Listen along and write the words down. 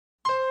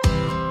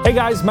Hey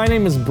guys, my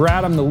name is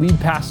Brad. I'm the lead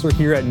pastor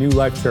here at New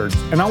Life Church,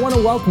 and I want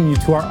to welcome you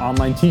to our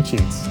online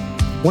teachings.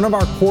 One of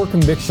our core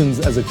convictions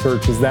as a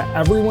church is that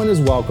everyone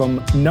is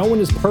welcome, no one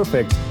is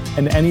perfect,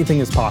 and anything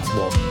is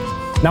possible.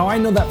 Now, I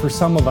know that for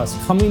some of us,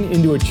 coming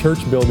into a church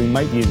building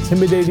might be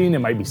intimidating, it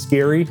might be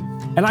scary,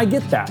 and I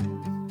get that.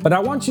 But I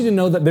want you to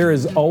know that there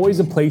is always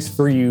a place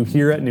for you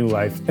here at New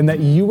Life, and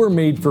that you were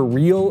made for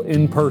real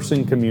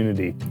in-person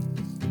community.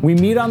 We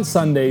meet on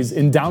Sundays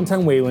in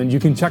downtown Wayland. You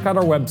can check out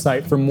our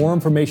website for more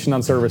information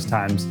on service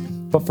times.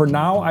 But for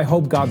now, I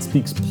hope God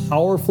speaks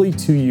powerfully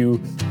to you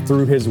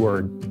through His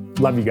Word.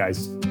 Love you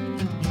guys.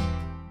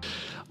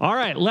 All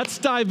right, let's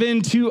dive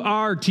into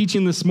our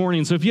teaching this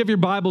morning. So if you have your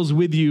Bibles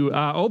with you,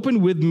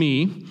 open with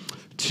me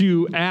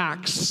to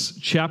Acts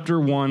chapter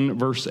 1,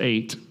 verse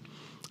 8.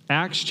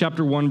 Acts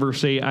chapter 1,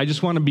 verse 8. I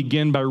just want to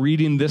begin by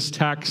reading this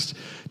text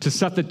to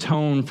set the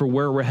tone for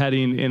where we're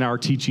heading in our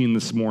teaching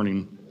this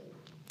morning.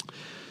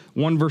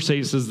 1 verse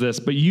 8 says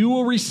this, but you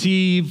will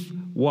receive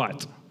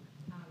what?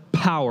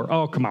 Power.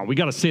 Oh, come on. We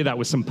got to say that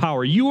with some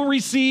power. You will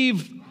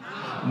receive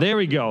power. There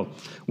we go.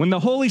 When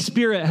the Holy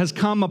Spirit has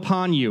come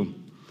upon you,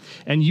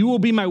 and you will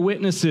be my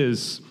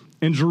witnesses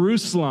in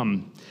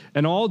Jerusalem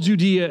and all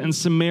Judea and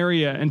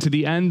Samaria and to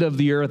the end of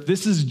the earth.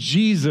 This is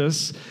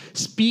Jesus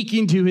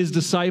speaking to his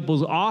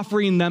disciples,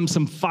 offering them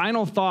some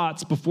final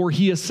thoughts before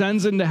he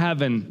ascends into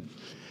heaven.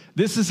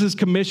 This is his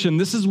commission.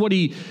 This is what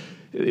he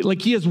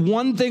has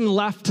one thing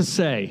left to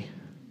say.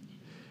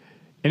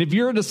 And if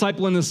you're a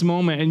disciple in this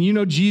moment and you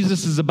know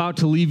Jesus is about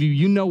to leave you,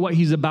 you know what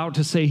he's about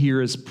to say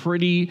here is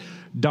pretty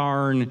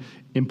darn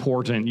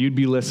important. You'd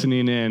be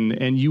listening in,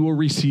 and you will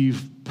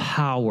receive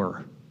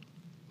power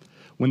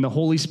when the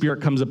Holy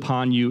Spirit comes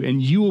upon you, and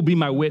you will be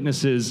my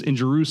witnesses in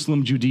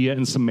Jerusalem, Judea,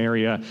 and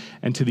Samaria,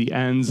 and to the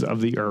ends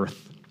of the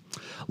earth.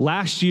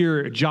 Last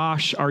year,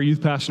 Josh, our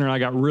youth pastor, and I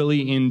got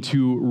really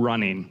into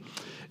running.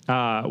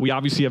 We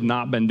obviously have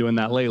not been doing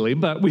that lately,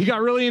 but we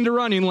got really into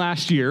running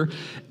last year,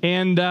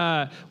 and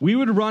we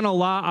would run a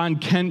lot on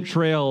Kent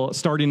Trail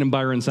starting in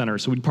Byron Center.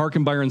 So we'd park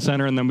in Byron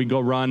Center, and then we'd go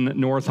run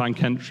north on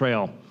Kent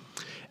Trail.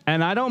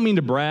 And I don't mean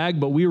to brag,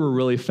 but we were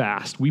really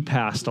fast. We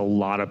passed a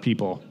lot of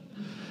people.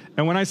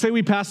 And when I say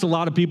we passed a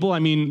lot of people, I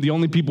mean the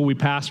only people we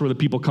passed were the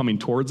people coming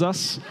towards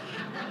us.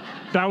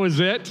 That was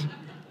it.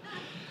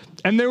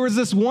 And there was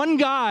this one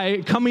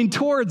guy coming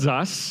towards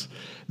us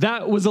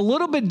that was a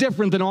little bit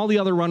different than all the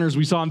other runners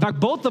we saw. In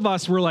fact, both of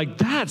us were like,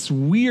 that's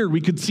weird.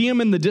 We could see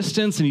him in the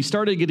distance, and he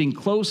started getting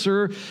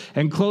closer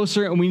and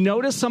closer, and we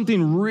noticed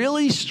something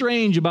really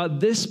strange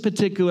about this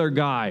particular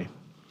guy.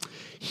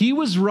 He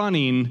was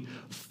running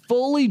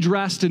fully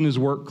dressed in his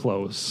work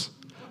clothes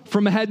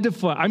from head to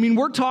foot. I mean,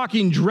 we're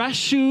talking dress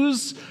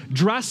shoes,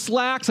 dress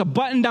slacks, a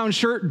button-down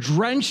shirt,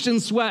 drenched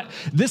in sweat.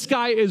 This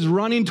guy is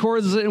running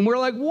towards us, and we're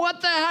like, what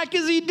the heck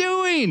is he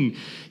doing?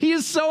 He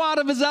is so out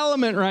of his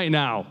element right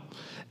now.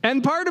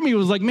 And part of me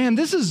was like, man,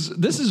 this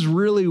is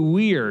really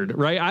weird,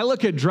 right? I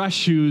look at dress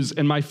shoes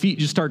and my feet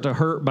just start to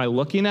hurt by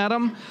looking at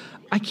them.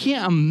 I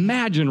can't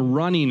imagine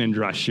running in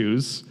dress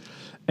shoes.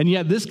 And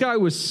yet this guy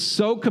was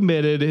so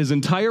committed, his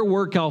entire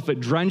work outfit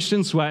drenched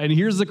in sweat. And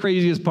here's the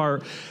craziest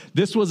part.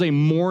 This was a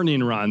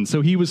morning run, so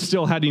he was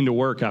still heading to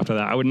work after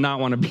that. I would not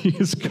want to be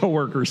his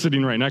coworker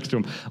sitting right next to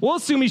him. We'll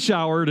assume he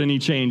showered and he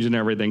changed and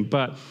everything.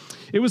 But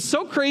it was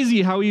so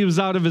crazy how he was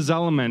out of his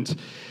element.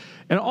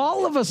 And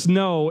all of us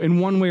know in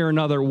one way or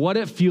another what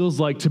it feels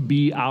like to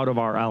be out of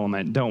our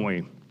element, don't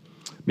we?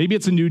 Maybe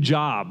it's a new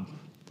job.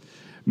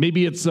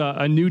 Maybe it's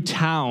a new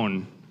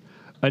town,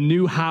 a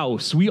new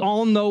house. We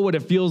all know what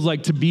it feels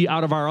like to be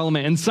out of our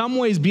element. In some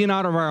ways, being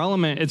out of our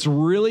element, it's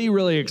really,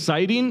 really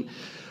exciting.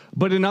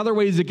 But in other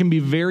ways, it can be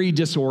very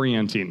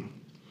disorienting.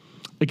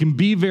 It can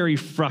be very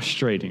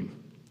frustrating.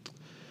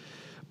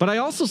 But I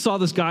also saw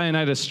this guy, and I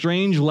had a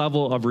strange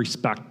level of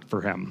respect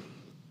for him.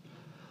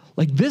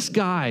 Like, this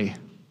guy,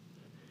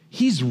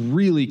 he's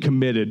really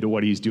committed to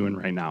what he's doing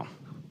right now.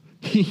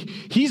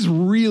 He's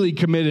really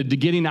committed to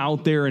getting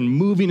out there and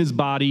moving his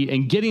body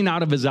and getting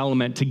out of his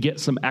element to get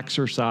some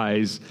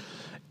exercise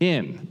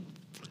in.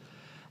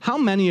 How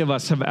many of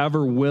us have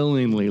ever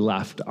willingly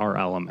left our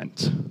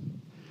element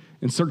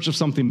in search of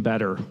something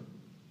better,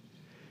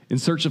 in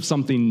search of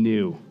something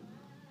new?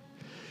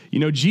 You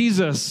know,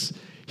 Jesus,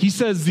 he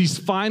says these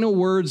final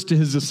words to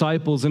his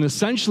disciples, and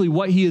essentially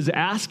what he is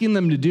asking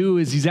them to do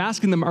is he's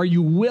asking them, are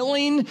you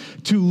willing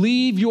to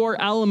leave your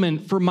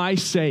element for my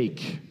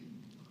sake?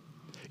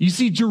 You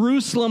see,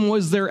 Jerusalem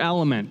was their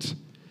element.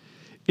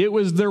 It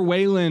was their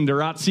Wayland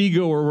or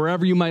Otsego or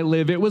wherever you might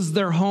live. It was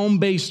their home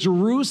base.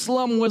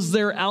 Jerusalem was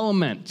their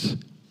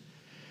element.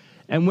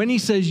 And when he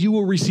says you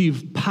will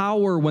receive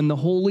power when the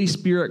Holy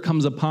Spirit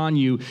comes upon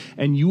you,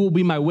 and you will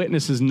be my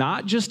witnesses,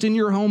 not just in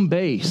your home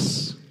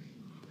base,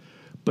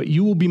 but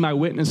you will be my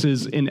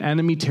witnesses in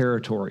enemy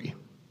territory,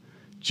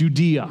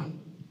 Judea,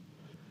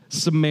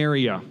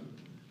 Samaria,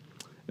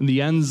 and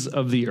the ends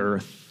of the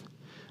earth.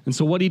 And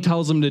so what he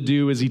tells them to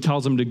do is he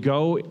tells them to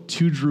go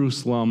to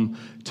Jerusalem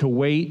to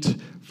wait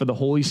for the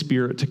Holy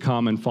Spirit to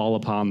come and fall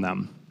upon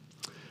them.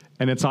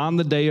 And it's on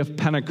the day of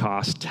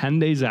Pentecost, 10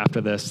 days after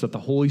this, that the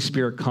Holy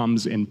Spirit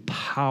comes in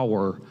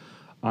power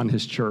on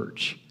his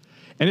church.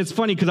 And it's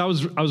funny because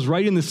I was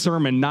writing this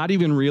sermon not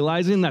even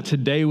realizing that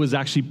today was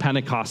actually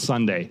Pentecost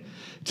Sunday.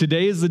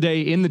 Today is the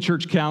day in the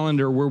church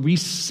calendar where we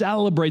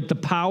celebrate the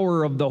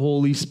power of the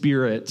Holy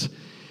Spirit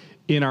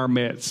in our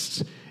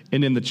midst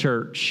and in the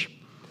church.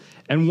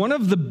 And one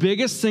of the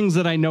biggest things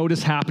that I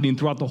notice happening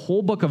throughout the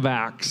whole book of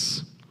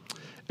Acts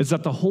is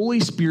that the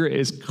Holy Spirit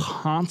is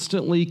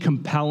constantly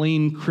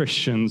compelling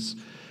Christians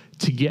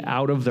to get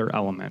out of their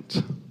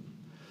element,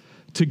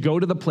 to go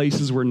to the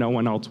places where no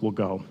one else will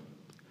go,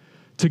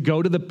 to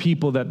go to the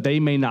people that they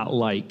may not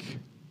like.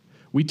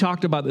 We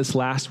talked about this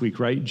last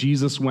week, right?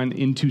 Jesus went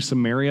into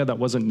Samaria. That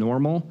wasn't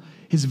normal.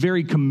 His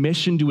very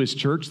commission to his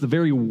church, the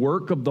very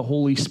work of the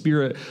Holy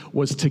Spirit,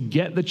 was to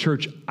get the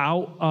church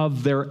out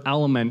of their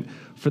element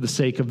for the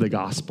sake of the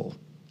gospel,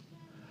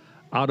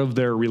 out of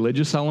their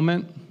religious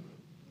element,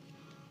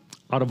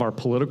 out of our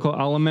political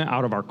element,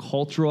 out of our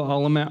cultural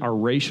element, our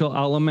racial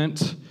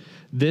element.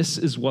 This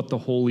is what the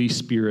Holy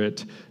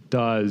Spirit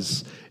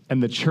does.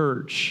 And the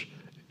church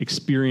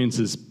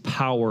experiences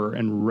power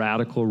in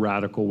radical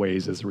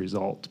ways as a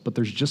result. But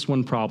there's just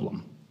one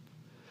problem.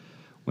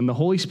 When the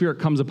Holy Spirit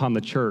comes upon the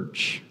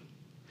church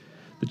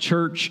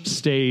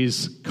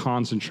stays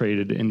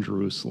concentrated in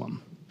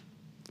Jerusalem.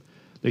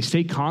 They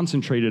stay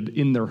concentrated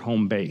in their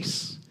home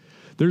base.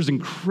 There's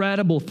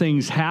incredible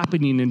things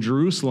happening in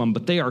Jerusalem,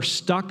 but they are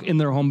stuck in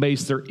their home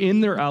base. They're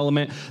in their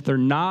element. They're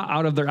not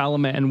out of their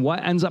element. And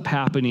what ends up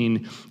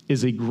happening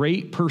is a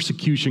great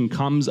persecution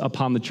comes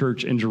upon the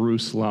church in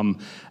Jerusalem.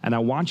 And I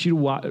want you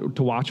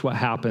to watch what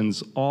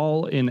happens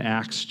all in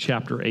Acts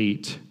chapter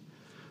 8,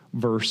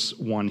 verse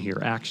 1 here.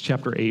 Acts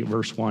chapter 8,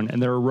 verse 1.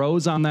 And there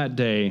arose on that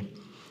day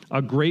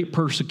a great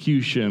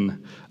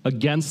persecution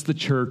against the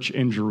church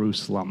in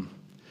Jerusalem.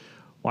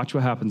 Watch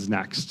what happens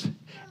next.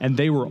 And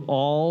they were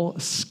all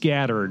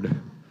scattered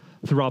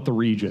throughout the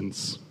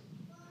regions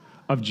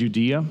of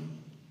Judea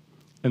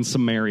and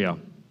Samaria,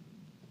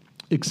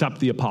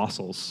 except the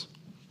apostles.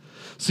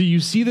 So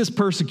you see this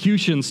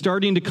persecution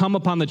starting to come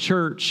upon the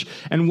church,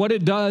 and what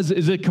it does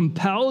is it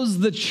compels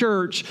the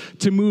church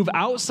to move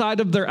outside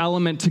of their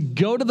element, to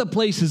go to the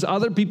places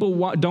other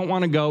people don't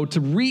want to go,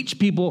 to reach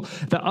people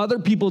that other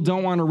people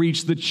don't want to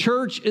reach. The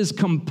church is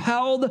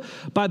compelled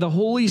by the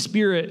Holy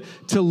Spirit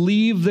to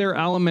leave their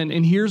element,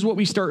 and here's what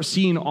we start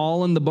seeing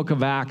all in the book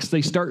of Acts.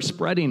 They start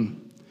spreading.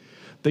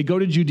 They go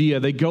to Judea.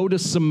 They go to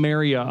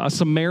Samaria. A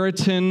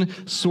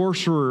Samaritan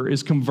sorcerer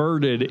is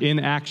converted in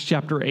Acts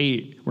chapter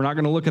 8. We're not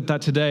going to look at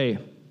that today.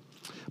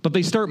 But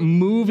they start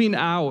moving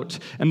out,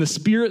 and the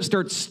Spirit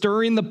starts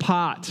stirring the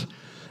pot.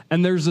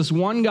 And there's this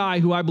one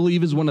guy who I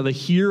believe is one of the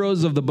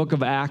heroes of the book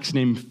of Acts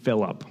named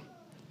Philip.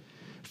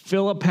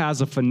 Philip has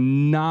a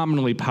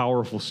phenomenally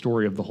powerful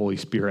story of the Holy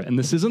Spirit. And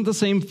this isn't the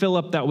same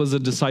Philip that was a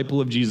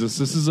disciple of Jesus.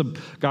 This is a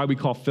guy we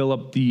call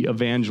Philip the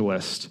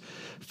Evangelist.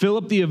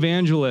 Philip the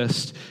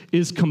Evangelist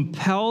is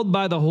compelled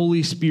by the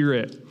Holy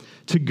Spirit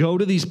to go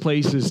to these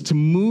places, to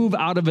move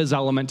out of his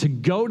element, to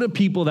go to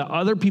people that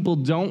other people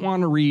don't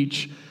want to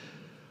reach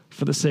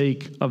for the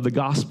sake of the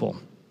gospel.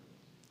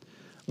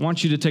 I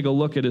want you to take a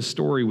look at his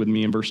story with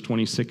me in verse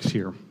 26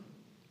 here.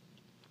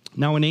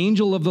 Now an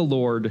angel of the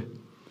Lord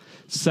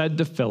said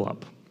to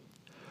Philip,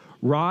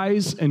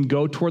 "Rise and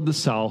go toward the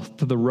south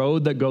to the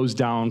road that goes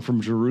down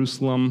from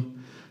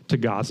Jerusalem to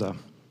Gaza.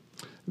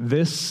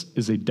 This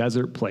is a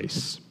desert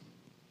place."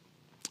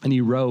 And he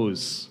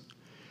rose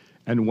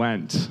and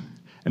went.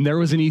 And there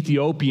was an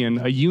Ethiopian,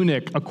 a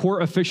eunuch, a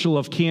court official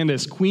of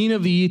Candace, queen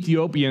of the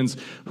Ethiopians,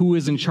 who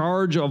was in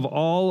charge of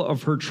all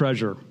of her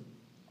treasure.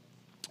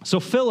 So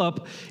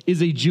Philip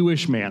is a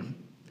Jewish man,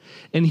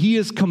 and he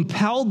is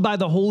compelled by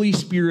the Holy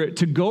Spirit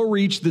to go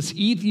reach this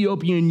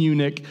Ethiopian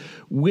eunuch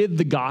with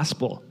the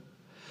gospel.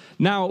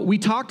 Now, we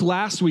talked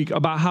last week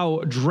about how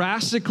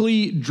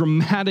drastically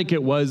dramatic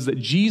it was that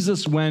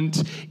Jesus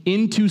went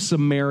into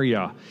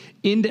Samaria,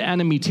 into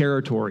enemy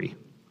territory.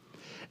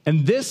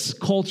 And this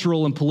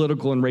cultural and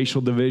political and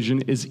racial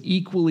division is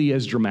equally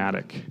as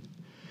dramatic.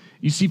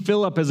 You see,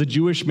 Philip, as a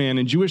Jewish man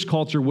in Jewish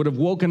culture, would have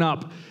woken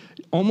up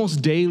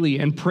almost daily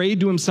and prayed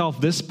to himself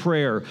this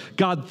prayer: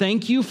 God,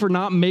 thank you for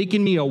not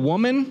making me a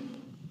woman,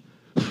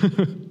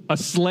 a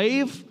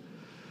slave,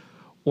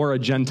 or a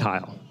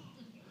Gentile.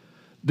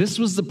 This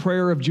was the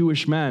prayer of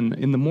Jewish men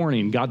in the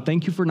morning. God,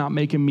 thank you for not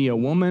making me a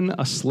woman,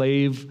 a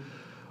slave,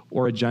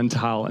 or a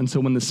Gentile. And so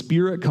when the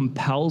Spirit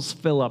compels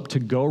Philip to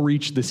go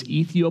reach this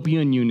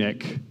Ethiopian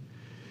eunuch,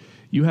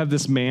 you have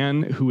this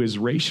man who is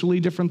racially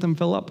different than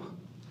Philip,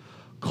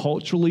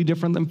 culturally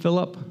different than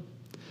Philip,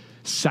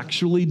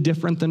 sexually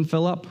different than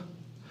Philip.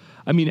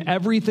 I mean,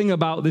 everything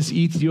about this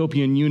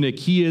Ethiopian eunuch.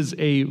 He is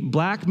a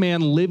black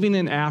man living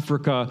in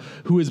Africa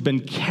who has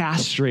been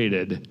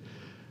castrated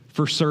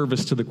for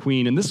service to the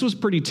queen. And this was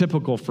pretty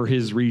typical for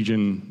his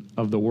region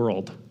of the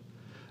world.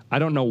 I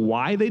don't know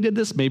why they did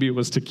this. Maybe it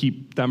was to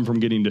keep them from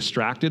getting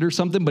distracted or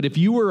something. But if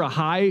you were a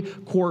high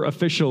court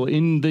official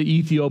in the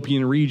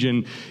Ethiopian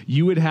region,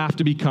 you would have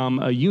to become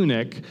a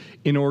eunuch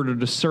in order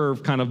to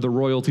serve kind of the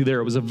royalty there.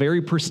 It was a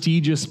very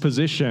prestigious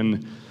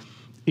position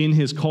in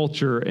his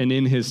culture and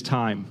in his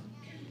time.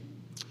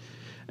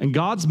 And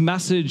God's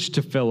message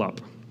to Philip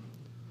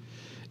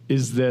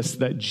is this,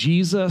 that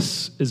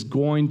Jesus is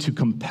going to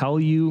compel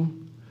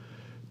you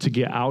to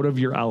get out of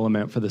your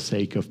element for the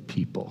sake of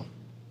people.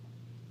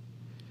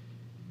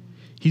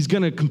 He's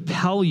going to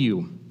compel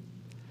you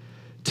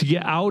to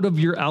get out of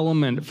your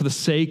element for the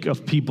sake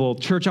of people.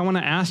 Church, I want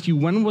to ask you,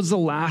 when was the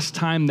last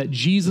time that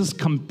Jesus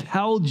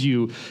compelled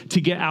you to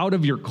get out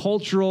of your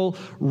cultural,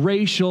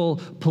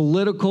 racial,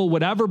 political,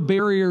 whatever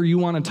barrier you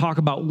want to talk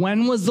about?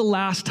 When was the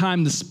last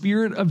time the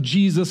Spirit of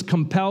Jesus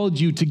compelled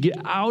you to get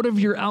out of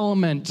your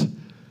element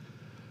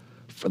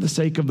for the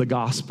sake of the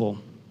gospel?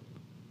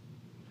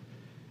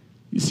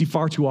 You see,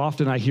 far too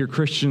often I hear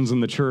Christians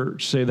in the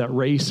church say that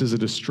race is a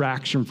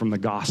distraction from the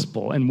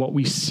gospel. And what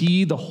we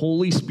see the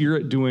Holy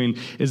Spirit doing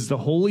is the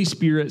Holy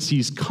Spirit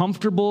sees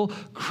comfortable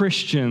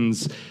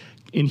Christians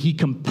and he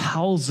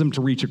compels them to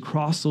reach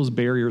across those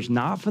barriers,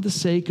 not for the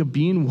sake of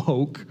being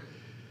woke.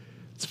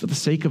 It's for the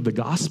sake of the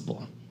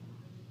gospel.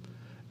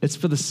 It's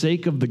for the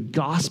sake of the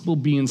gospel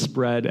being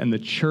spread and the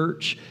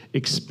church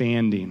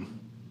expanding.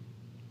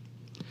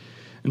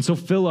 And so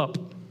Philip,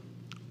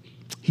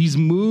 he's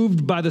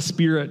moved by the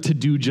Spirit to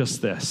do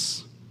just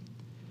this.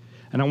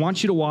 And I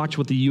want you to watch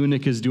what the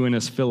eunuch is doing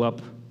as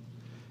Philip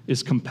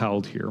is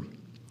compelled here.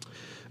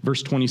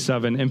 Verse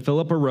 27, and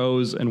Philip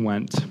arose and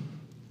went.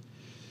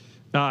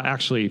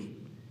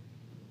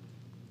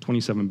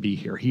 27b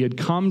here. He had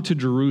come to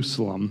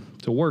Jerusalem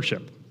to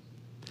worship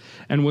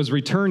and was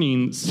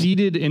returning,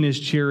 seated in his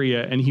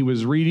chariot, and he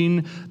was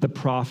reading the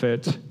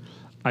prophet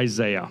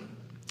Isaiah.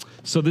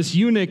 So this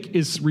eunuch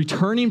is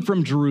returning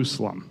from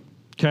Jerusalem,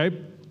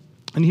 okay?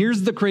 And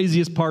here's the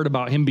craziest part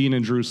about him being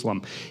in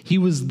Jerusalem. He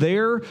was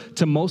there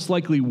to most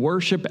likely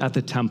worship at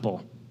the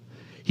temple.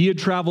 He had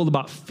traveled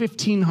about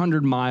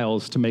 1,500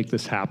 miles to make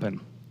this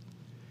happen.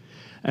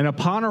 And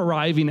upon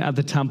arriving at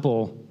the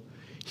temple,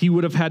 he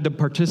would have had to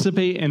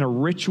participate in a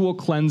ritual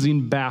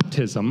cleansing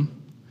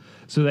baptism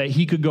so that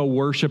he could go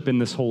worship in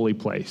this holy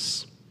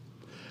place.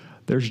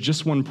 There's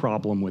just one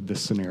problem with this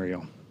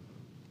scenario.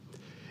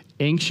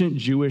 Ancient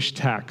Jewish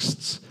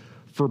texts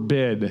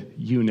forbid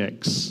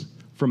eunuchs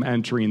from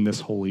entering this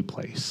holy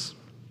place.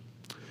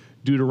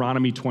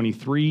 Deuteronomy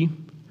 23,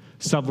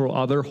 several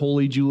other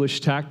holy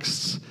Jewish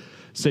texts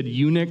said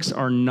eunuchs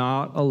are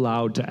not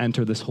allowed to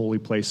enter this holy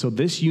place. So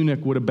this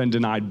eunuch would have been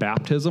denied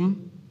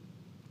baptism.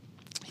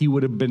 He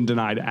would have been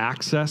denied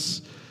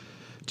access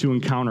to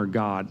encounter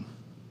God.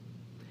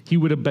 He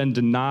would have been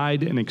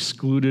denied and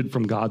excluded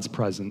from God's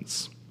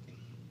presence.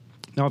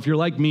 Now, if you're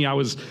like me, I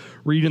was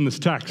reading this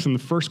text, and the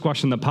first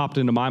question that popped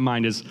into my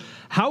mind is,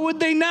 how would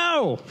they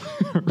know?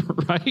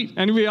 Right?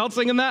 Anybody else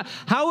thinking that?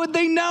 How would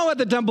they know at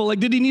the temple? Like,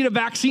 did he need a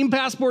vaccine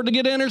passport to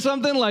get in or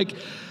something? Like,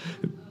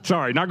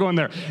 sorry, not going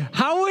there.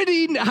 How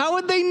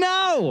would they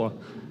know?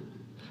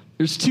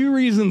 There's two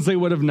reasons they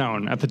would have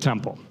known at the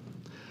temple.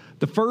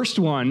 The first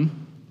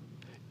one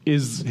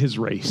is his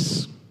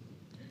race.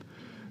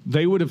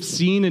 They would have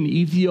seen an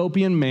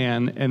Ethiopian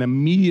man, and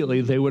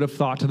immediately they would have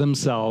thought to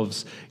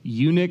themselves,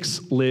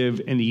 eunuchs live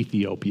in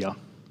Ethiopia.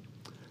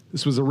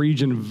 This was a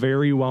region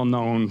very well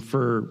known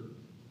for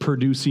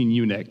producing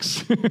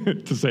eunuchs,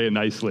 to say it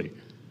nicely.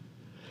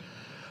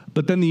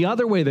 But then the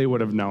other way they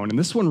would have known, and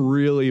this one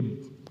really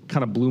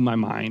kind of blew my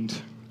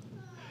mind,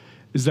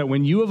 is that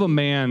when you have a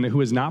man who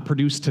has not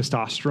produced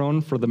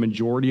testosterone for the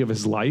majority of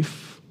his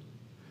life,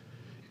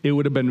 it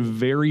would have been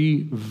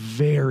very,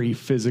 very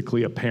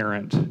physically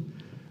apparent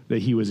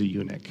that he was a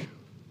eunuch.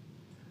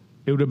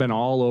 It would have been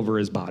all over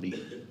his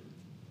body.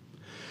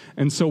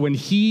 And so when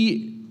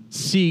he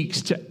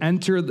seeks to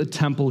enter the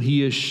temple,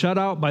 he is shut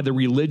out by the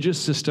religious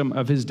system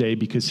of his day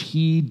because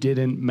he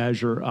didn't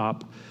measure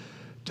up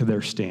to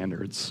their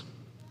standards.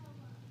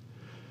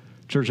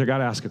 Church, I got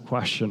to ask a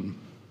question.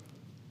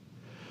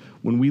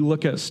 When we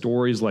look at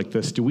stories like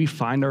this, do we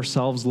find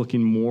ourselves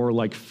looking more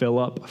like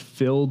Philip,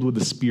 filled with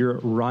the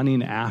Spirit,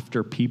 running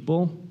after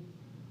people?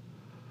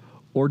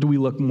 Or do we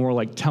look more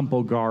like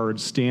temple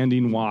guards,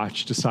 standing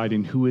watch,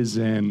 deciding who is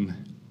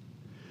in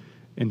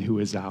and who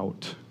is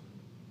out?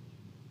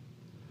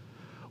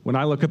 When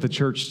I look at the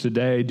church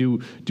today,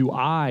 do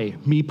I,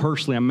 me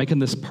personally, I'm making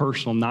this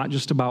personal, not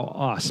just about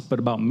us, but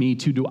about me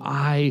too, do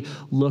I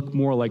look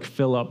more like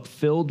Philip,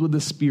 filled with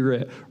the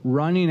Spirit,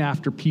 running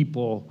after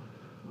people?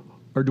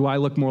 Or do I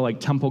look more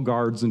like temple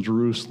guards in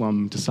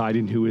Jerusalem,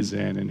 deciding who is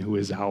in and who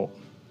is out?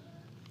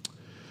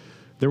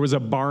 There was a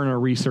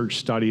Barna research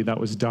study that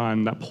was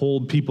done that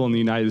polled people in the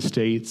United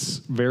States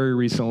very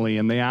recently,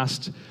 and they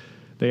asked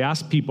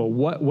people,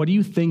 what do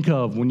you think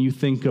of when you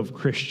think of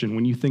Christian,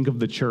 when you think of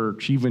the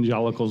church,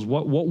 evangelicals,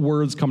 what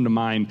words come to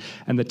mind?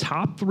 And the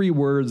top 3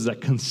 words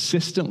that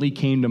consistently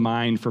came to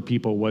mind for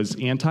people was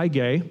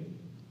anti-gay,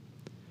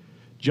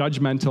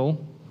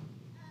 judgmental,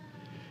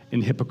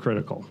 and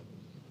hypocritical.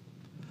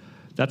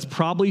 That's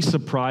probably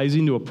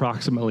surprising to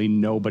approximately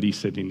nobody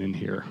sitting in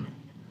here,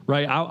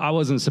 right? I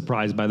wasn't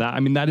surprised by that. I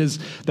mean, that is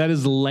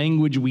the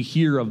language we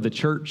hear of the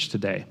church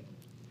today.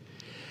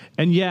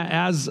 And yet,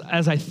 as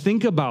I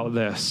think about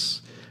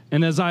this,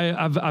 and as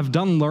I've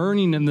done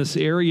learning in this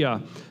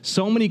area,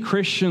 so many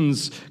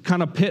Christians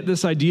kind of pit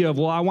this idea of,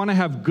 well, I want to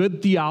have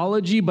good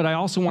theology, but I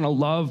also want to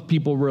love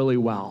people really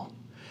well.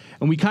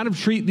 And we kind of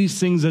treat these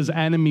things as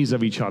enemies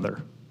of each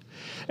other.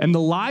 And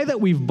the lie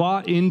that we've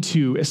bought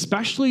into,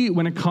 especially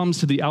when it comes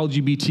to the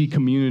LGBT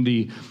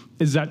community,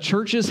 is that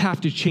churches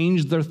have to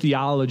change their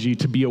theology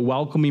to be a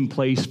welcoming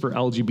place for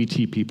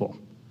LGBT people.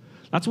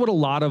 That's what a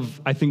lot of,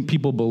 I think,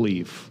 people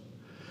believe.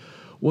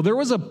 Well, there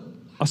was a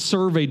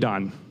survey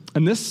done,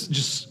 and this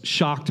just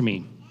shocked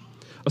me.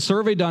 A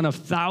survey done of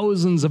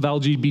thousands of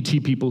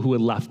LGBT people who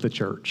had left the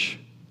church.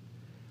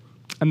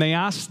 And they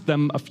asked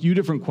them a few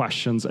different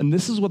questions, and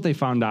this is what they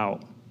found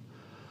out.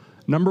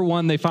 Number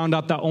one, they found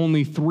out that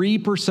only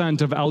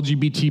 3% of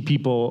LGBT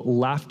people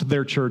left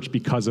their church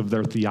because of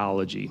their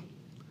theology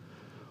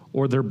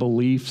or their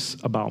beliefs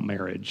about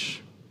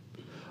marriage.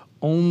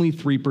 Only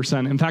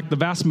 3%. In fact, the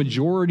vast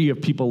majority of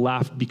people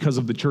left because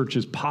of the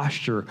church's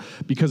posture,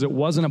 because it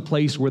wasn't a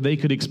place where they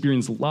could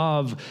experience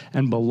love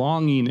and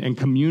belonging and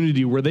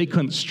community, where they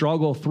couldn't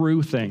struggle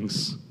through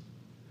things.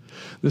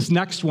 This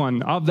next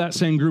one, of that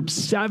same group,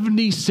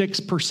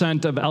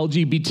 76% of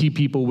LGBT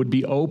people would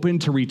be open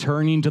to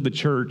returning to the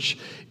church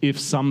if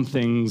some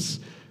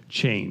things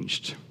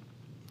changed.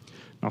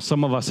 Now,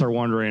 some of us are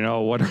wondering,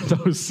 what are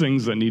those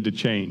things that need to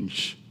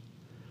change?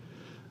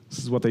 This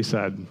is what they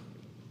said.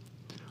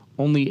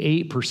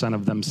 Only 8%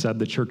 of them said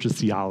the church's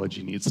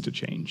theology needs to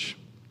change,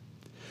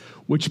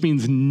 which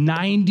means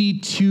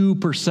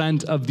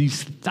 92% of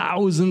these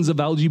thousands of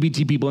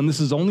LGBT people, and this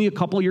is only a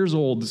couple years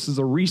old, this is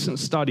a recent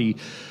study,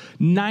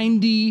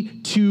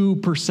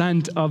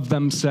 92% of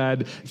them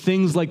said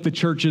things like the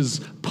church's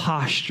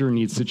posture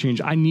needs to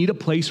change. I need a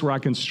place where I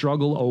can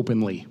struggle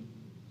openly.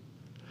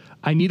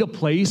 I need a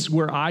place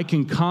where I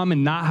can come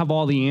and not have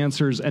all the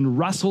answers and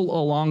wrestle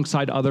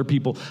alongside other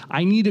people.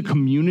 I need a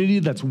community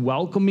that's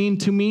welcoming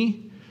to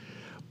me,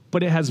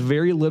 but it has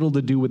very little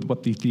to do with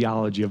what the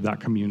theology of that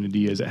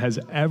community is. It has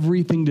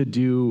everything to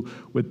do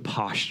with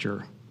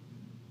posture.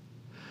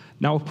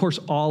 Now, of course,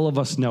 all of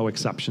us know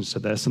exceptions to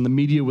this, and the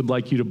media would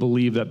like you to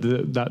believe that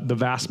the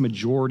vast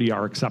majority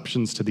are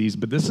exceptions to these,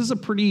 but this is a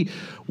pretty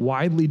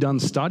widely done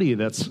study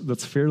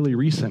that's fairly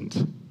recent.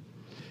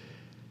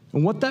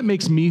 And what that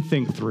makes me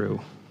think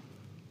through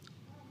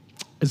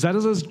is that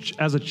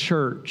as a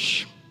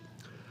church,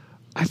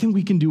 I think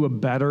we can do a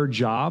better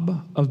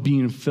job of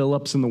being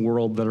Phillips in the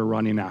world that are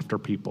running after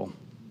people.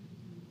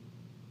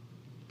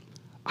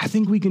 I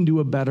think we can do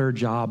a better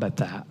job at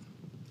that.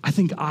 I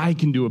think I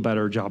can do a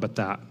better job at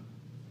that.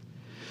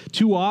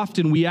 Too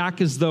often, we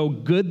act as though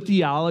good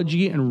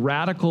theology and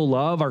radical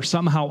love are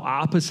somehow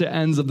opposite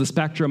ends of the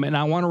spectrum. And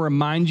I want to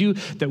remind you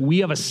that we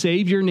have a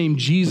Savior named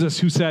Jesus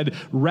who said,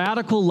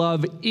 radical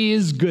love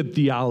is good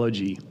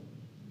theology.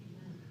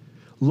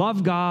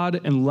 Love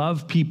God and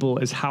love people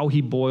is how he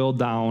boiled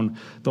down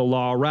the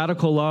law.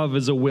 Radical love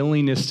is a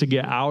willingness to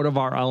get out of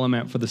our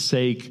element for the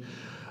sake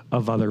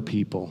of other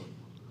people.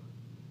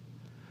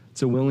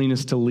 It's a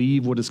willingness to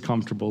leave what is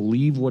comfortable,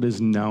 leave what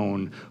is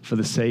known for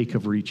the sake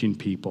of reaching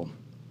people.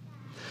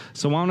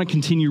 So I want to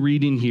continue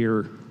reading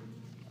here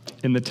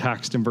in the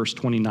text in verse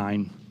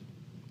 29.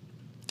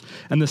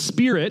 And the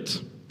Spirit,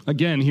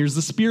 again, here's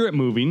the Spirit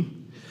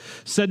moving,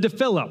 said to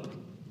Philip,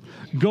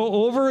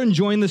 go over and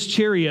join this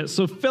chariot.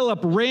 So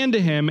Philip ran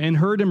to him and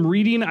heard him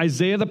reading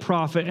Isaiah the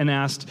prophet and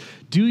asked,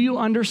 do you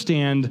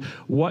understand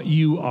what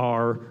you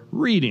are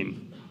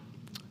reading?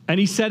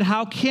 And he said,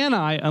 how can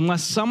I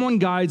unless someone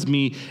guides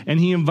me? And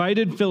he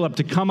invited Philip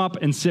to come up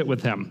and sit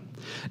with him.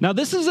 Now,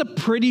 this is a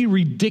pretty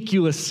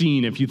ridiculous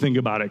scene if you think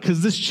about it,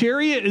 because this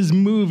chariot is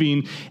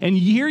moving, and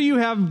here you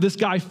have this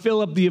guy,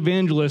 Philip the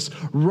evangelist,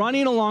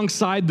 running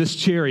alongside this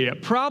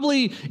chariot,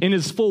 probably in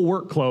his full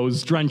work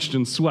clothes, drenched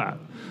in sweat,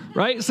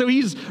 right? So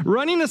he's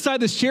running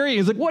aside this chariot.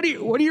 He's like, what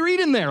are you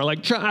reading there?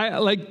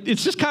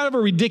 It's just kind of a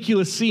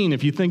ridiculous scene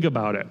if you think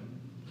about it.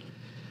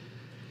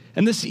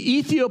 And this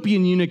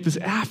Ethiopian eunuch, this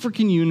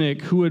African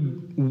eunuch who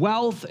had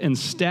wealth and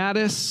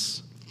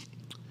status,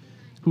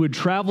 who had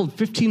traveled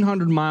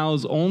 1,500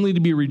 miles only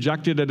to be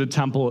rejected at a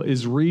temple,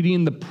 is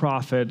reading the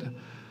prophet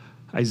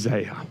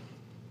Isaiah.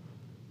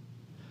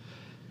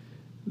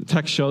 The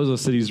text shows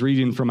us that he's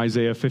reading from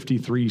Isaiah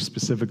 53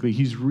 specifically.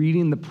 He's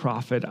reading the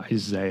prophet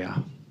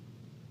Isaiah.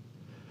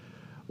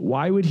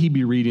 Why would he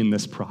be reading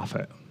this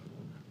prophet?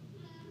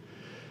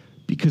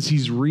 Because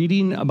he's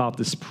reading about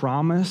this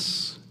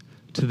promise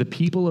to the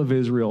people of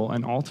Israel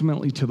and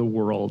ultimately to the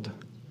world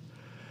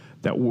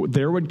that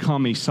there would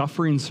come a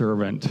suffering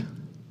servant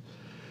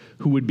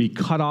who would be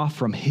cut off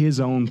from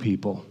his own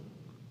people.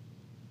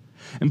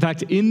 In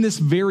fact, in this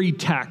very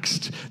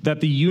text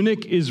that the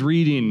eunuch is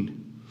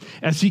reading,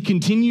 as he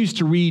continues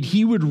to read,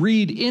 he would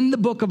read in the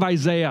book of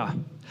Isaiah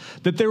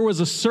that there was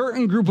a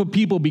certain group of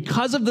people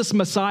because of this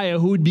Messiah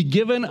who would be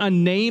given a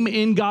name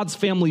in God's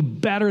family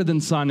better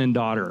than son and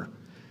daughter.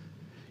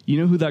 You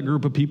know who that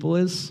group of people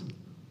is?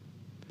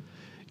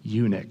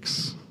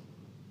 Eunuchs.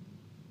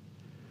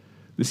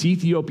 This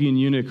Ethiopian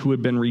eunuch who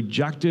had been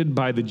rejected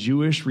by the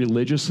Jewish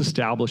religious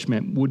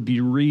establishment would be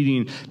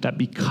reading that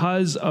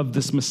because of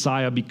this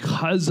Messiah,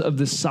 because of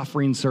this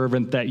suffering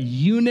servant, that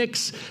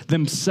eunuchs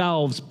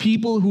themselves,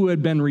 people who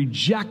had been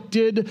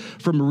rejected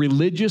from a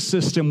religious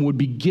system, would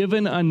be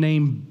given a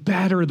name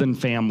better than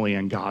family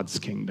in God's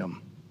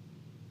kingdom.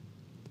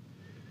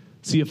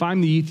 See, if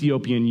I'm the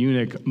Ethiopian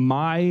eunuch,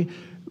 my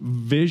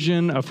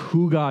vision of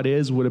who God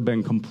is would have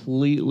been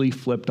completely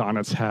flipped on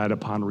its head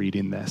upon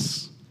reading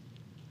this.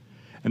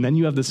 And then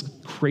you have this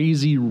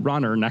crazy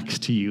runner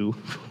next to you,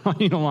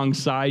 running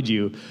alongside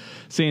you,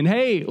 saying,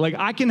 hey, like,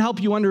 I can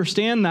help you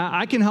understand that.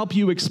 I can help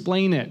you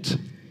explain it.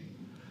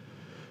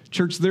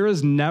 Church, there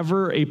is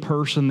never a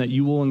person that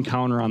you will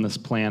encounter on this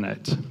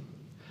planet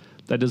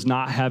that does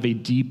not have a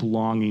deep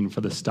longing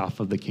for the stuff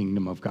of the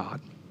kingdom of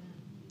God.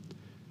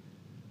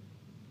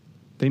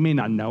 They may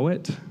not know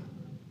it.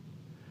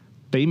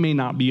 They may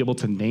not be able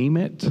to name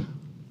it.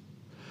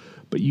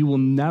 But you will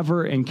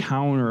never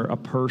encounter a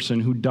person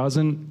who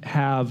doesn't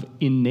have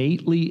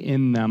innately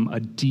in them a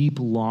deep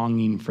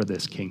longing for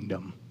this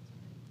kingdom.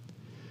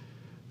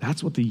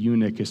 That's what the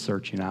eunuch is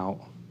searching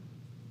out.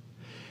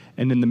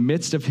 And in the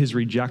midst of his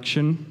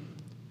rejection,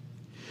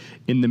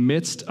 in the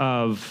midst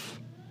of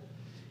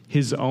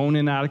his own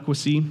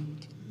inadequacy,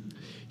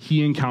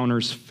 he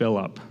encounters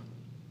Philip.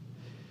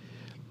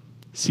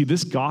 See,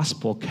 this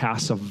gospel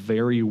casts a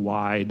very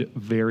wide,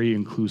 very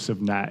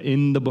inclusive net.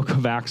 In the book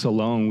of Acts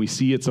alone, we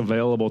see it's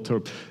available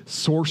to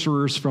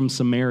sorcerers from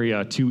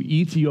Samaria, to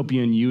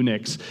Ethiopian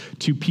eunuchs,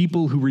 to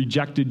people who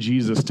rejected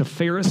Jesus, to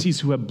Pharisees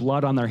who had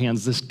blood on their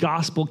hands. This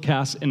gospel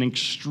casts an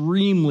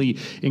extremely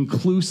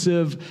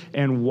inclusive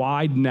and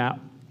wide net.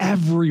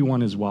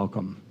 Everyone is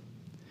welcome.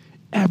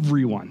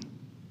 Everyone.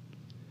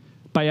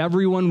 By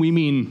everyone, we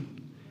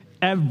mean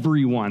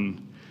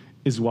everyone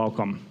is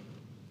welcome.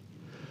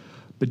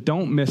 But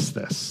don't miss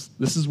this.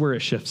 This is where it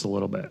shifts a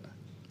little bit.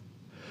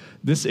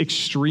 This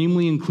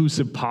extremely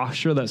inclusive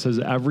posture that says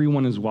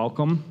everyone is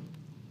welcome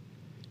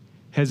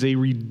has a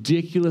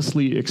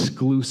ridiculously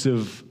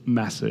exclusive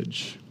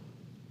message.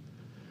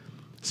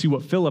 See,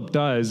 what Philip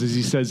does is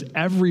he says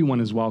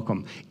everyone is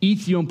welcome.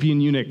 Ethiopian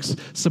eunuchs,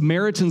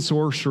 Samaritan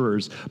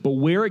sorcerers. But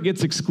where it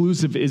gets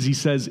exclusive is he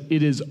says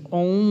it is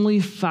only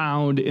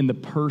found in the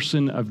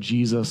person of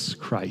Jesus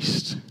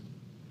Christ.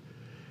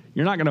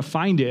 You're not going to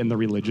find it in the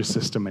religious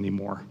system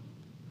anymore.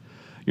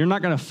 You're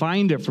not going to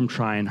find it from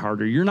trying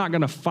harder. You're not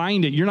going to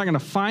find it. You're not going to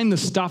find the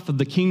stuff of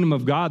the kingdom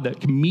of God that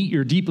can meet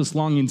your deepest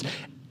longings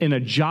in a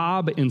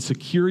job, in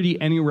security,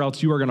 anywhere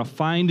else. You are going to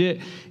find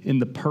it in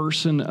the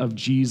person of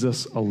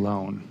Jesus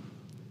alone.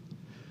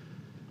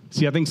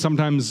 See, I think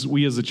sometimes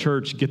we as a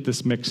church get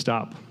this mixed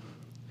up.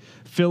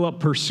 Philip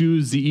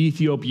pursues the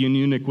Ethiopian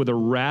eunuch with a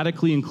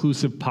radically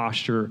inclusive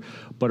posture,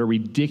 but a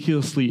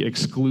ridiculously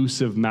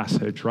exclusive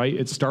message, right?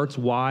 It starts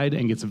wide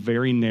and gets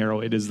very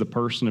narrow. It is the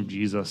person of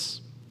Jesus.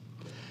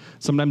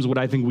 Sometimes what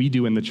I think we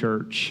do in the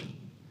church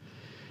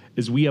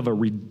is we have a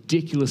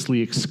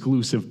ridiculously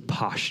exclusive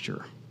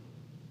posture.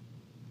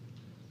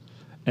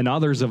 And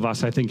others of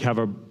us, I think, have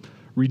a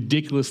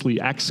ridiculously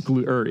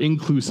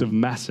inclusive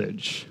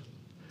message.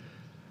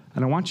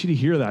 And I want you to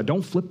hear that.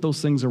 Don't flip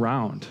those things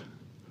around.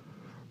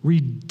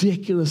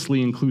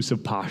 Ridiculously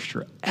inclusive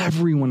posture.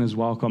 Everyone is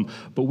welcome,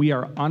 but we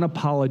are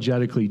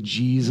unapologetically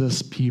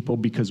Jesus people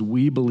because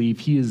we believe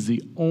he is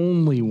the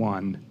only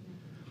one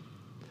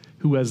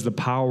who has the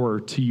power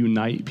to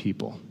unite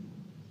people.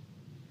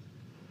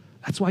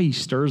 That's why he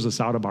stirs us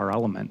out of our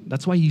element.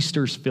 That's why he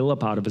stirs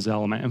Philip out of his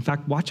element. In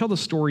fact, watch how the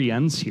story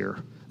ends here.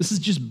 This is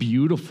just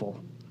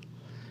beautiful.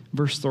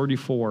 Verse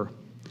 34.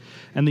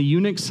 And the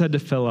eunuch said to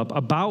Philip,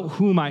 about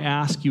whom, I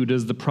ask you,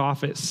 does the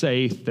prophet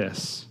say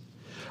this?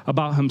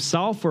 About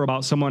himself or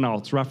about someone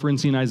else?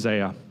 Referencing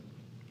Isaiah.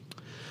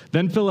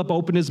 Then Philip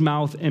opened his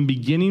mouth and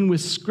beginning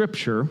with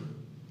scripture,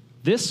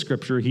 this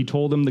scripture, he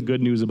told him the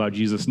good news about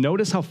Jesus.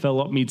 Notice how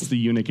Philip meets the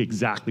eunuch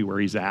exactly where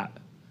he's at.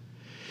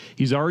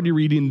 He's already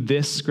reading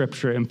this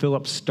scripture, and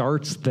Philip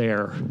starts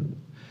there,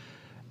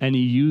 and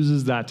he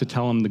uses that to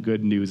tell him the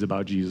good news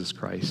about Jesus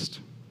Christ.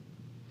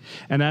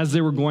 And as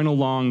they were going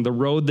along the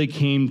road, they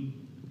came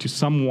to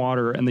some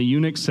water, and the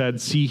eunuch said,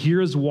 see,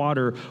 here is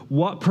water.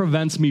 What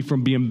prevents me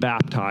from being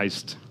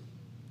baptized?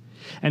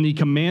 And he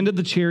commanded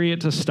the chariot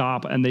to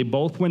stop, and they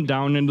both went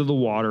down into the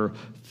water,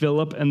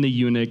 Philip and the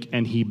eunuch,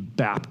 and he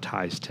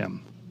baptized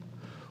him.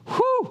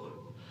 Whew!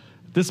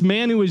 This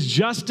man who was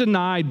just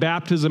denied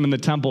baptism in the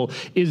temple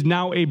is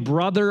now a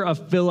brother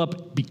of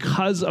Philip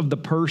because of the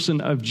person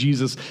of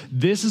Jesus.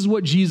 This is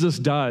what Jesus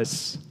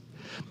does.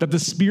 That the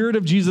Spirit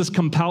of Jesus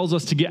compels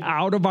us to get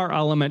out of our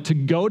element, to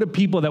go to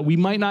people that we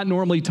might not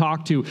normally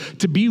talk to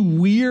be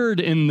weird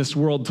in this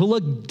world, to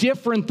look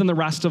different than the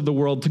rest of the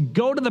world, to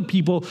go to the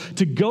people,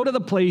 to go to the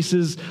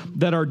places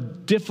that are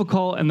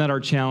difficult and that are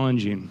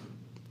challenging.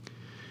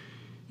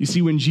 You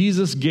see, when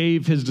Jesus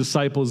gave his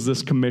disciples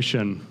this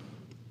commission,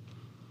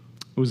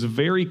 It was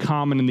very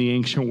common in the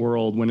ancient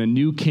world when a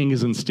new king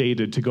is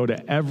instated to go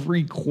to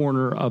every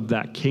corner of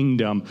that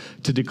kingdom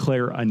to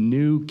declare a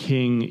new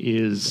king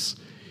is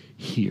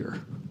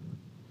here.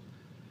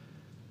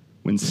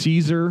 When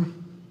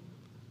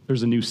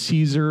there's a new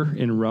Caesar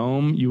in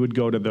Rome, you would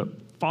go to the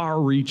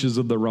far reaches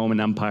of the Roman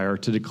Empire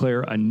to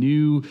declare a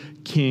new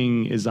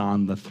king is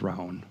on the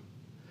throne.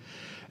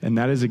 And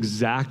that is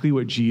exactly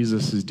what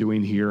Jesus is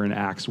doing here in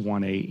Acts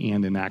 1:8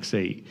 and in Acts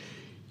 8.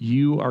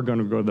 You are going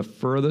to go to the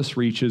furthest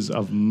reaches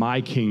of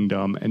my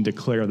kingdom and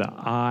declare that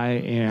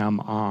I am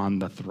on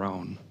the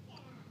throne.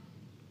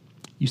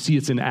 You see,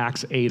 it's in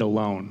Acts 8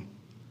 alone,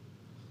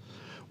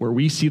 where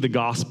we see the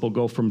gospel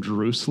go from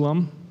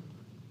Jerusalem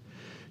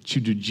to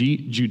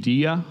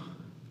Judea,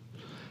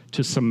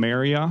 to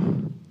Samaria,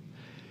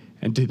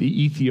 and to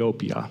the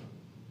Ethiopia.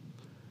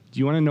 Do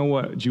you want to know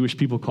what Jewish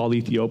people call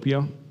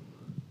Ethiopia?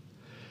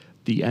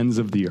 The ends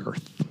of the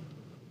earth,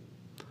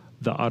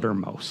 the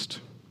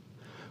uttermost.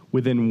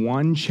 Within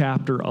one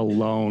chapter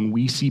alone,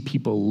 we see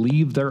people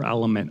leave their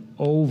element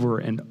over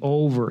and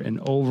over and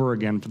over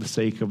again for the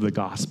sake of the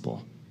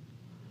gospel.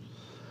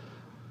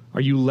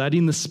 Are you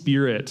letting the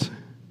Spirit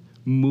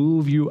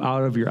move you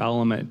out of your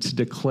element to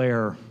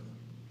declare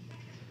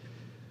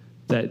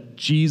that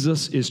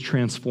Jesus is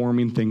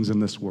transforming things in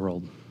this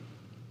world?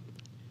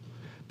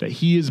 That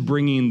he is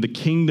bringing the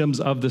kingdoms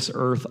of this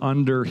earth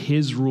under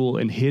his rule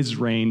and his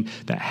reign,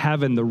 that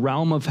heaven, the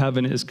realm of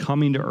heaven, is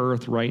coming to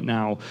earth right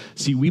now.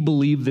 See, we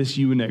believe this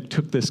eunuch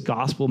took this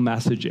gospel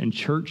message, and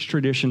church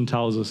tradition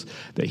tells us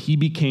that he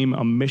became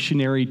a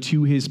missionary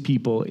to his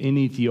people in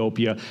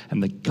Ethiopia,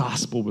 and the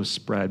gospel was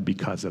spread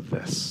because of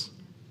this.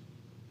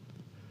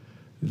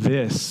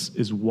 This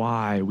is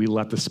why we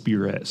let the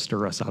Spirit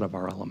stir us out of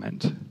our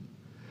element,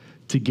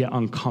 to get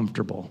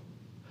uncomfortable,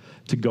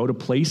 to go to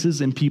places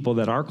and people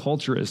that our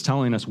culture is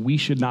telling us we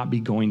should not be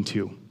going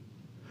to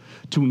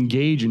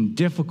engage in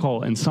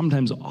difficult and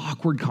sometimes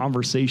awkward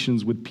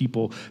conversations with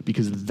people,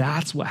 because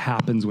that's what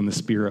happens when the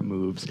Spirit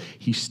moves.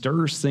 He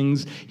stirs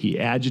things, he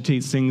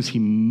agitates things, he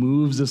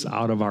moves us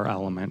out of our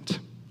element.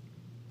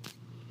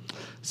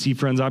 See,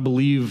 friends, I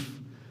believe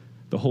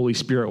the Holy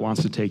Spirit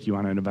wants to take you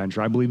on an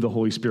adventure. I believe the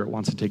Holy Spirit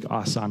wants to take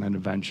us on an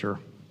adventure.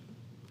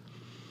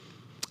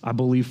 I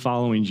believe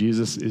following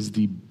Jesus is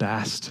the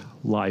best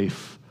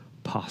life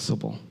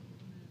possible.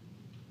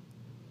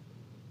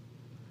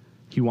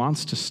 He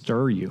wants to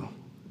stir you.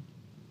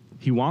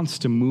 He wants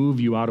to move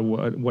you out of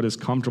what is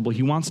comfortable.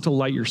 He wants to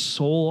light your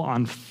soul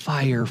on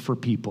fire for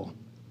people.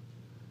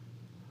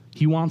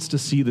 He wants to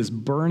see this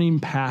burning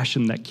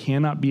passion that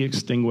cannot be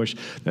extinguished,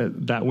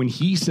 that when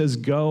he says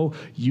go,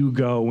 you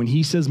go. When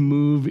he says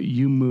move,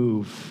 you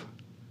move,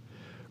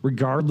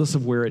 regardless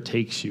of where it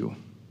takes you,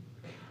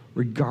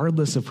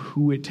 regardless of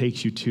who it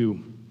takes you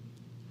to.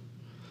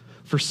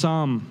 For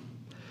some,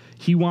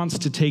 he wants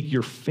to take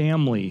your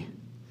family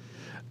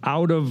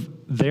out of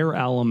their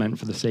element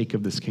for the sake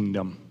of this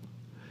kingdom.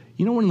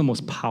 You know, one of the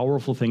most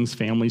powerful things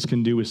families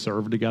can do is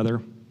serve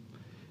together.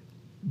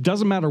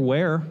 Doesn't matter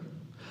where.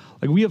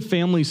 Like, we have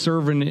families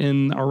serving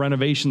in our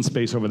renovation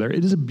space over there.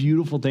 It is a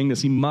beautiful thing to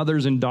see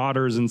mothers and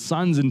daughters and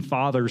sons and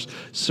fathers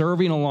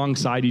serving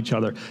alongside each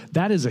other.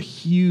 That is a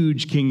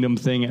huge kingdom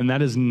thing, and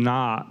that is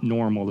not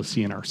normal to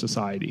see in our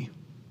society.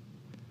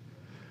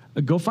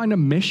 Go find a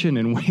mission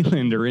in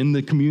Wayland or in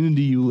the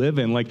community you live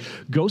in. Like,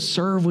 go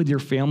serve with your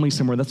family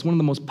somewhere. That's one of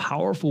the most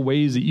powerful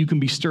ways that you can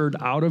be stirred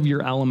out of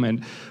your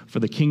element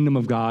for the kingdom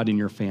of God in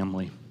your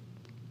family.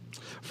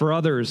 For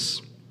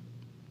others,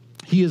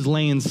 he is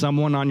laying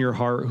someone on your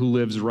heart who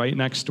lives right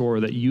next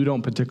door that you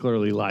don't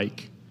particularly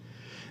like.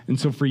 And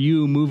so for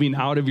you, moving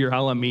out of your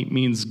element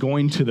means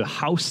going to the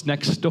house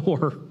next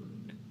door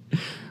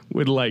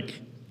with like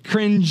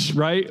cringe,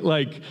 right?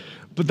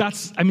 But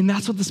that's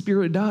what the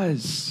Spirit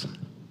does.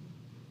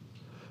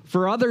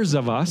 For others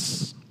of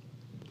us,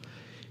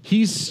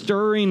 he's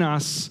stirring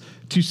us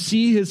to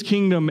see his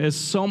kingdom as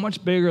so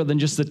much bigger than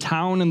just the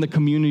town and the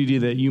community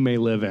that you may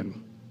live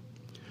in.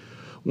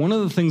 One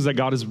of the things that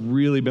God has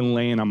really been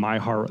laying on my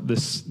heart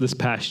this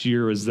past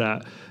year is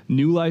that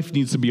New Life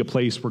needs to be a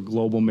place where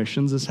global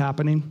missions is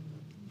happening.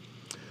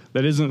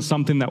 That isn't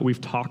something that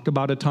we've talked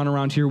about a ton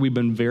around here. We've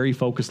been very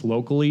focused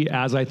locally,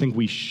 as I think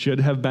we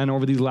should have been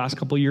over these last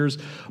couple of years.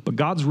 But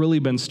God's really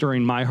been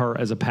stirring my heart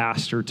as a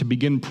pastor to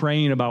begin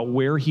praying about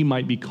where he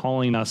might be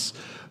calling us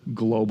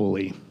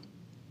globally.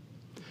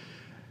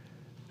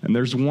 And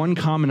there's one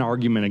common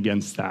argument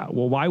against that.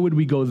 Well, why would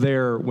we go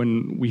there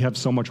when we have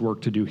so much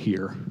work to do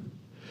here?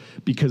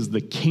 Because the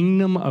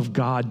kingdom of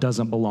God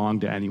doesn't belong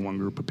to any one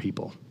group of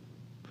people.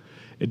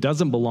 It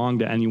doesn't belong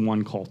to any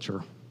one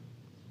culture.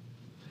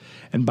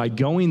 And by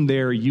going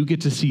there, you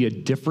get to see a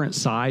different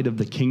side of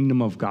the kingdom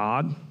of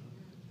God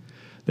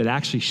that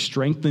actually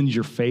strengthens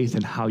your faith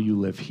in how you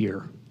live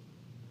here.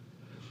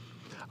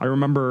 I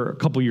remember a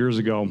couple years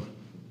ago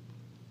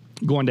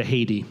going to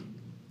Haiti.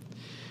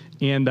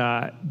 And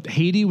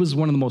Haiti was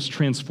one of the most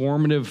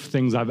transformative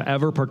things I've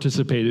ever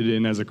participated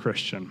in as a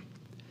Christian.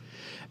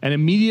 And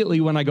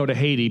immediately when I go to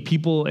Haiti,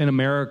 people in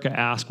America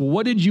ask, well,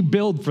 what did you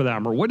build for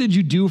them? Or what did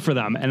you do for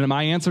them? And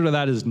my answer to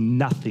that is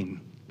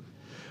nothing.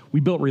 We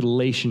built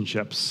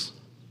relationships.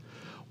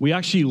 We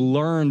actually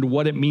learned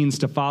what it means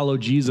to follow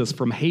Jesus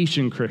from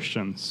Haitian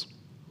Christians.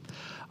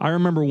 I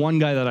remember one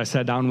guy that I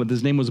sat down with,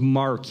 his name was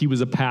Mark. He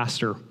was a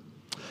pastor.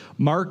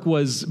 Mark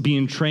was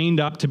being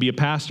trained up to be a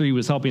pastor. He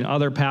was helping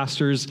other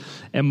pastors.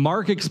 And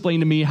Mark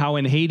explained to me how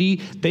in Haiti,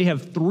 they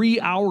have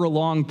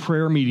 3-hour-long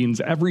prayer meetings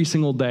every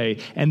single day,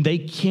 and they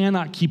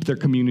cannot keep their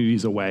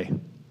communities away.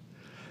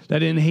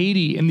 That in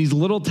Haiti, in these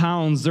little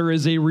towns, there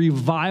is a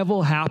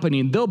revival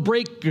happening. They'll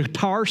break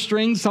guitar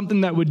strings,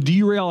 something that would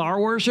derail our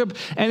worship,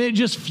 and it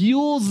just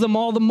fuels them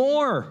all the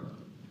more.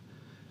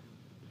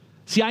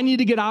 See, I need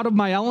to get out of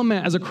my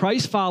element as a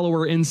Christ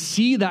follower and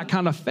see that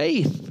kind of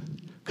faith,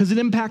 because it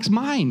impacts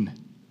mine.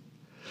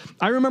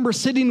 I remember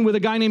sitting with a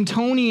guy named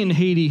Tony in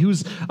Haiti,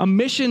 who's a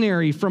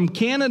missionary from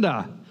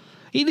Canada.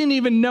 He didn't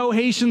even know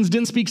Haitians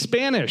didn't speak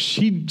Spanish.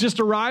 He just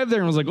arrived there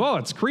and was like, oh,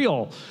 it's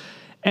Creole.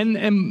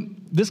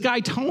 And this guy,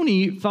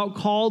 Tony, felt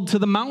called to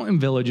the mountain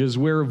villages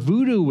where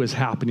voodoo was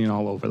happening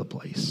all over the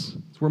place.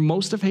 It's where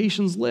most of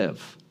Haitians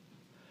live.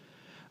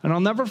 And I'll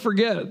never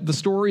forget the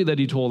story that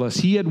he told us.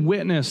 He had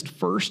witnessed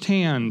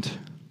firsthand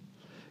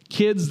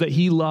kids that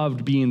he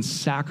loved being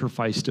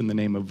sacrificed in the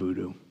name of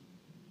voodoo.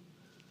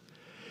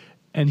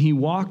 And he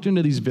walked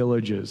into these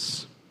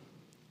villages,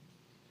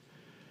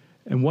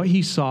 and what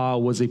he saw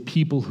was a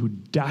people who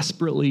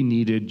desperately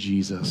needed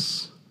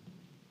Jesus.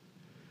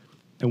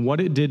 And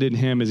what it did in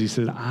him is he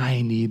said,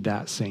 I need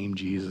that same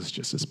Jesus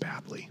just as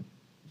badly.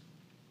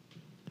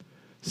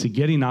 See,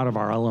 getting out of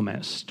our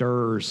element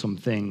stirs some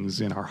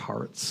things in our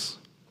hearts.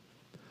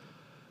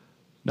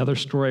 Another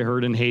story I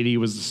heard in Haiti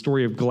was the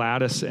story of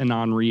Gladys and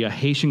Henri, a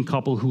Haitian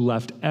couple who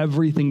left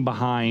everything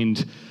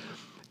behind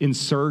in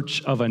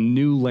search of a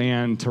new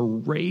land to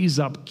raise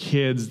up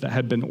kids that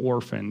had been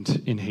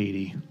orphaned in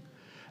Haiti.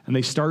 And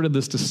they started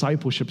this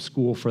discipleship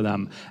school for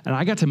them. And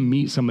I got to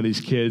meet some of these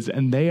kids,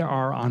 and they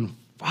are on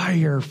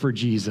fire for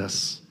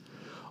Jesus.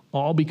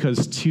 All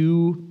because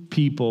 2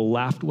 people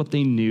left what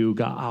they knew,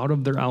 got out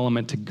of their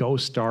element to go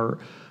start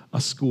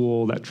a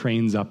school that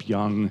trains up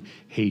young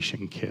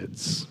Haitian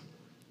kids.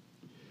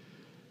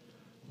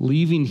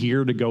 Leaving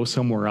here to go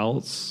somewhere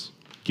else,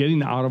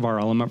 getting out of our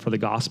element for the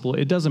gospel,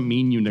 it doesn't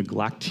mean you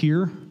neglect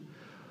here.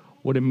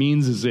 What it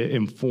means is it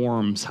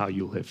informs how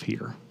you live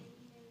here.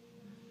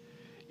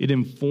 It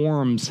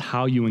informs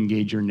how you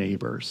engage your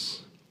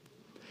neighbors.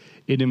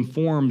 It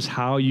informs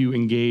how you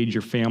engage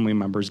your family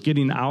members.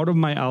 Getting out of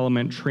my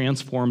element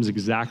transforms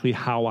exactly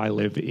how I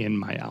live in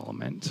my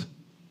element.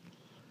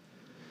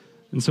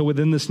 And so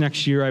within this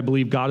next year, I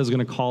believe God is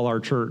going to call our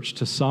church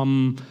to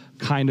some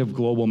kind of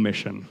global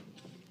mission.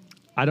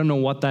 I don't know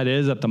what that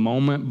is at the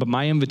moment, but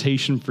my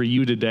invitation for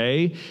you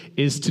today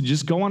is to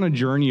just go on a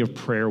journey of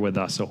prayer with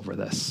us over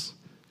this.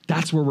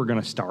 That's where we're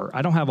going to start.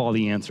 I don't have all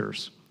the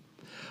answers,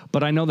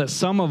 but I know that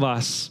some of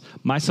us,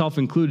 myself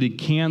included,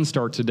 can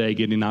start today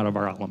getting out of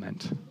our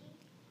element.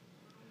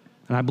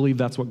 And I believe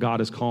that's what God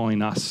is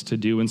calling us to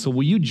do. And so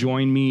will you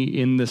join me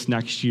in this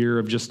next year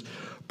of just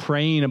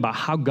praying about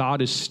how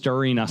God is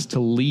stirring us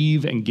to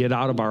leave and get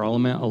out of our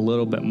element a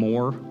little bit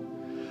more?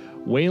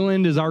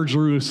 Wayland is our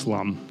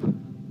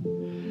Jerusalem.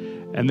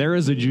 And there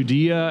is a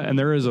Judea, and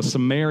there is a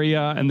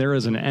Samaria, and there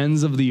is an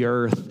ends of the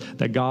earth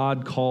that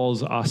God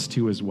calls us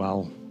to as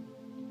well.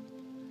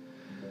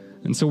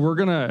 And so we're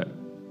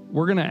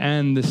gonna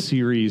end this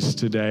series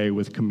today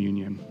with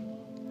communion.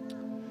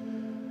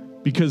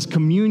 Because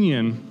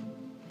communion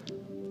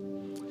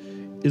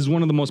is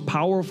one of the most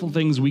powerful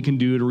things we can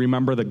do to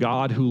remember the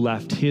God who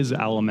left his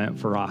element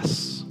for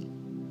us.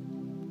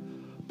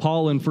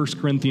 Paul in 1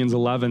 Corinthians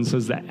 11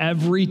 says that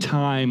every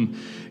time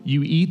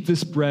you eat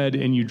this bread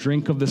and you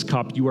drink of this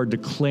cup, you are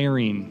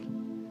declaring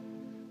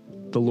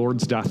the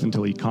Lord's death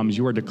until he comes.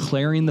 You are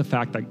declaring the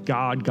fact that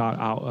God got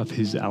out of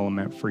his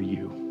element for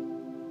you.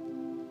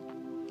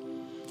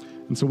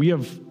 And so we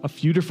have a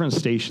few different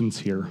stations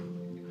here,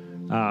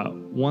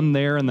 one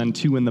there and then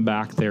 2 in the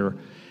back there.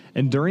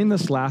 And during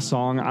this last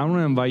song, I want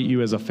to invite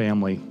you as a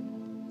family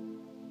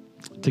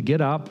to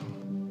get up,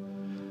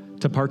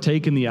 to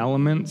partake in the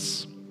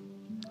elements,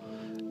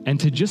 and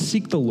to just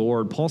seek the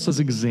Lord. Paul says,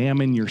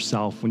 examine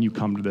yourself when you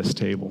come to this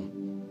table.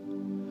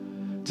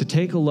 To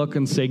take a look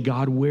and say,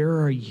 God,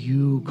 where are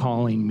you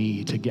calling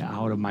me to get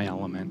out of my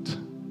element?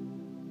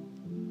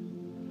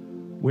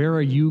 Where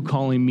are you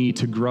calling me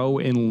to grow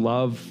in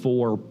love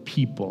for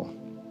people?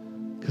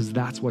 Because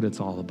that's what it's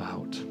all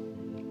about.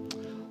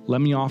 Let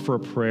me offer a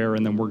prayer,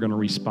 and then we're going to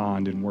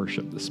respond in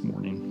worship this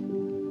morning.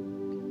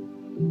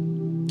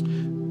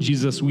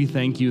 Jesus, we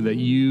thank you that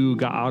you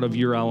got out of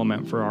your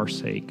element for our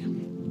sake.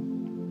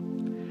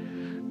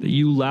 That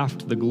you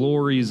left the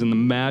glories and the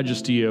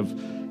majesty of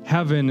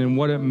heaven and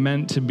what it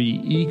meant to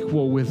be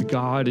equal with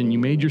God, and you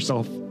made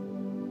yourself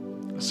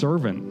a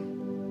servant.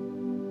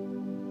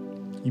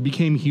 You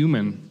became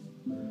human,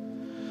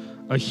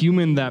 a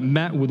human that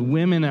met with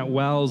women at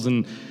wells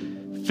and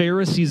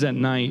Pharisees at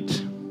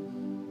night,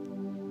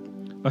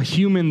 a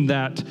human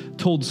that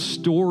told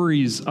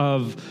stories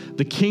of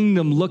the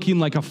kingdom looking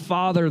like a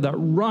father that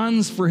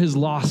runs for his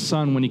lost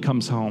son when he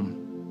comes home.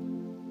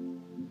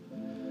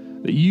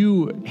 That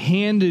you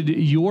handed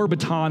your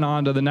baton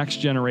on to the next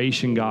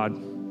generation, God,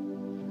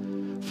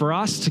 for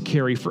us to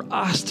carry, for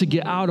us to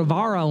get out of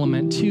our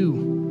element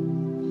too.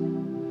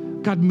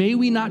 God, may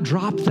we not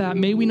drop that.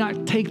 May we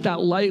not take that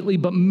lightly,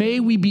 but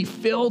may we be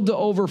filled to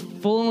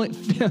overflowing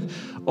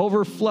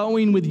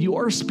with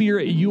your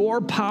spirit, your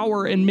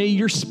power, and may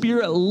your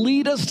spirit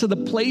lead us to the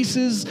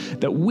places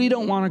that we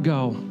don't want to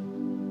go.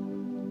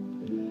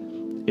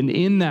 And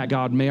in that,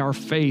 God, may our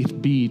faith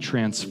be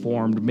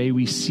transformed. May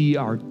we see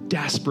our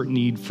desperate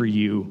need for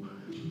you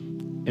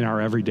in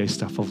our everyday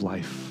stuff of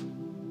life.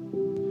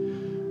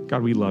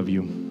 God, we love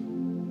you.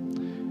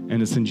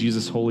 And it's in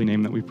Jesus' holy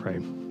name that we pray.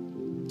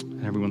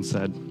 And everyone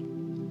said,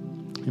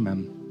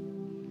 amen.